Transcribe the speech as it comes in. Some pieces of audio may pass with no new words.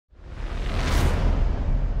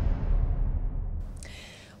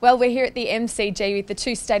Well, we're here at the MCG with the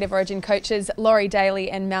two State of Origin coaches, Laurie Daley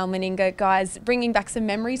and Meniga. Guys, bringing back some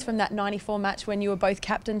memories from that '94 match when you were both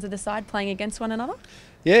captains of the side playing against one another?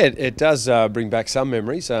 Yeah, it does bring back some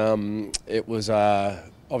memories. It was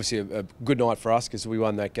obviously a good night for us because we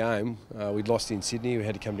won that game. We'd lost in Sydney. We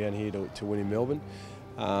had to come down here to win in Melbourne.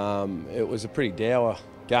 It was a pretty dour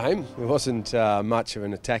game. It wasn't much of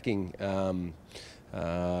an attacking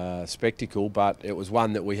spectacle, but it was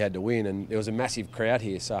one that we had to win, and there was a massive crowd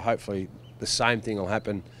here, so hopefully the same thing will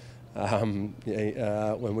happen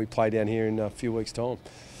when we play down here in a few weeks' time.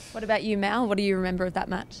 What about you, Mal? What do you remember of that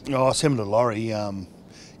match? Oh, similar to Laurie, the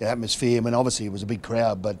atmosphere. I mean, obviously it was a big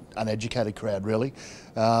crowd, but uneducated crowd really.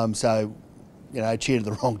 So, you know, cheered at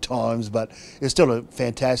the wrong times, but it's still a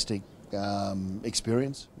fantastic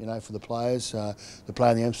experience, you know, for the players to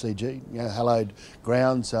play in the MCG. You know, hallowed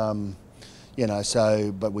grounds. You know,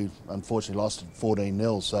 so, but we unfortunately lost at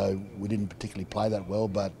 14-0, so we didn't particularly play that well,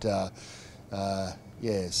 but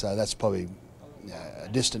yeah, so that's probably a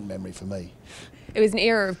distant memory for me. It was an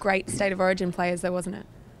era of great State of Origin players though, wasn't it?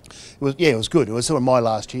 It was, yeah, it was good. It was sort of my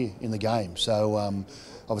last year in the game, so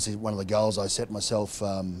obviously one of the goals I set myself,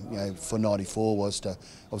 you know, for '94 was to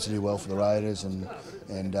obviously do well for the Raiders and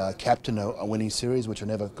captain a winning series, which I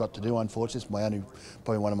never got to do, unfortunately. It's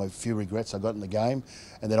probably one of my few regrets I got in the game,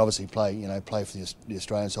 and then obviously play for the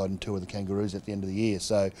Australian side and tour the Kangaroos at the end of the year.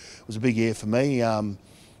 So it was a big year for me.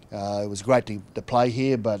 It was great to play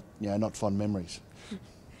here, but you know, not fond memories.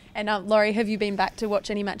 And Laurie, have you been back to watch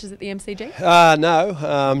any matches at the MCG?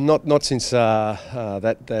 No, not since that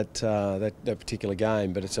particular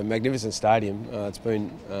game. But it's a magnificent stadium. It's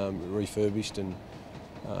been refurbished, and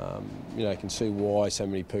you know, you can see why so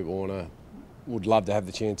many people would love to have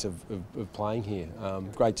the chance of playing here.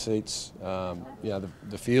 Great seats. You know,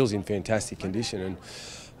 the field's in fantastic condition, and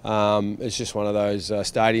it's just one of those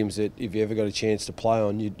stadiums that if you ever got a chance to play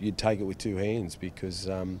on, you'd take it with two hands, because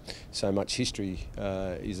so much history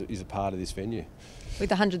is a part of this venue. With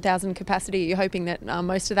 100,000 capacity, you're hoping that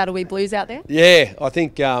most of that will be Blues out there? Yeah, I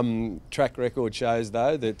think track record shows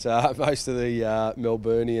though that most of the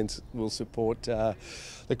Melburnians will support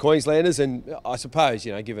the Queenslanders, and I suppose,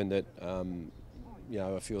 you know, given that you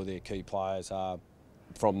know, a few of their key players are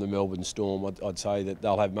from the Melbourne Storm, I'd say that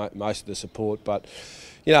they'll have most of the support. But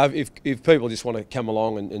you know, if people just want to come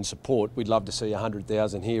along and support, we'd love to see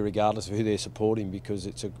 100,000 here, regardless of who they're supporting, because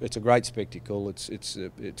it's a great spectacle.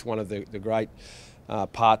 It's one of the great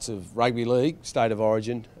parts of rugby league, State of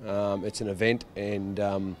Origin. It's an event, and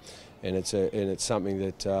it's something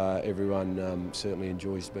that everyone certainly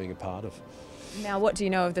enjoys being a part of. Now, what do you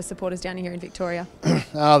know of the supporters down here in Victoria?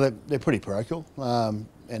 They're pretty parochial.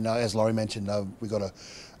 And as Laurie mentioned, we've got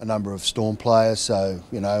a number of Storm players, so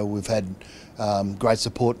you know, we've had great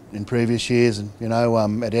support in previous years, and you know,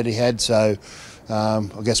 at Etihad. So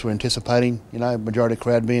I guess we're anticipating, you know, majority of the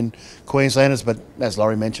crowd being Queenslanders. But as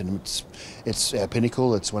Laurie mentioned, it's our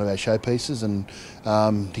pinnacle. It's one of our showpieces, and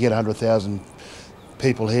to get 100,000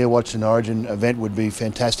 people here watching an Origin event would be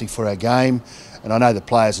fantastic for our game. And I know the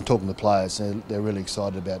players, and talking to the players, they're really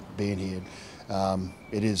excited about being here.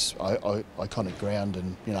 It is iconic ground,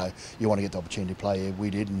 and you know, you want to get the opportunity to play here. We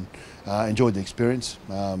did, and enjoyed the experience.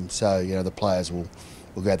 So you know, the players will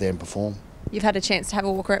go out there and perform. You've had a chance to have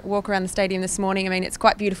a walk around the stadium this morning. I mean, it's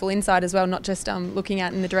quite beautiful inside as well, not just looking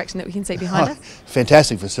out in the direction that we can see behind us.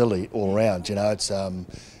 Fantastic facility all around. You know, it's you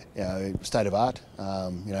know, state of art.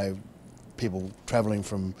 You know, people travelling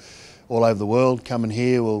from all over the world coming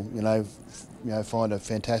here will find a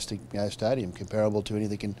fantastic stadium comparable to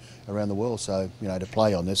anything around the world. So you know, to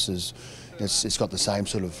play on this it's got the same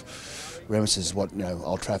sort of reminiscences as what, you know,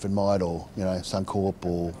 Old Trafford might, or you know, Suncorp,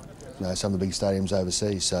 or you know, some of the big stadiums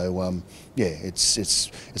overseas. So yeah,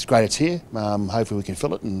 it's great it's here. Hopefully we can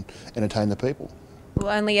fill it and entertain the people. Well,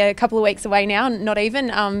 only a couple of weeks away now, not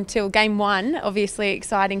even till game one. Obviously,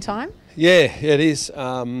 exciting time. Yeah, it is.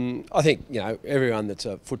 I think, you know, everyone that's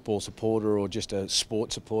a football supporter or just a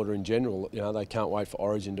sport supporter in general, you know, they can't wait for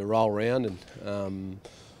Origin to roll around, and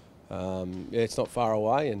yeah, it's not far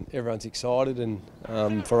away, and everyone's excited.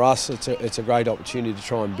 And for us, it's a great opportunity to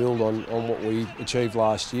try and build on what we achieved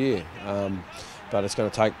last year. But it's going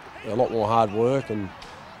to take a lot more hard work, and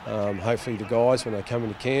hopefully the guys, when they come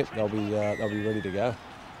into camp, they'll be ready to go.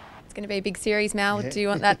 It's going to be a big series, Mal. Yeah. Do you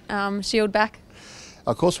want that shield back?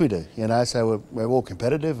 Of course we do. You know, so we're all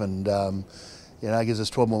competitive, and you know, it gives us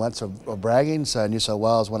 12 more months of bragging. So New South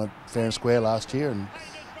Wales won it fair and square last year, and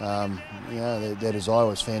you know, their desire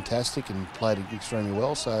was fantastic and played extremely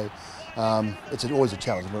well. So it's always a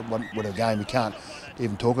challenge. With a game, you can't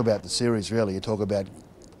even talk about the series really. You talk about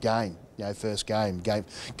game. first game.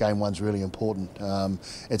 Game one's really important.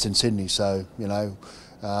 It's in Sydney, so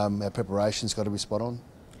our preparation's got to be spot on.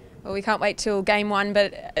 Well, we can't wait till game one,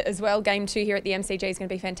 but as well, game two here at the MCG is going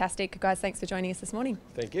to be fantastic. Guys, thanks for joining us this morning.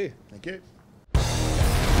 Thank you. Thank you.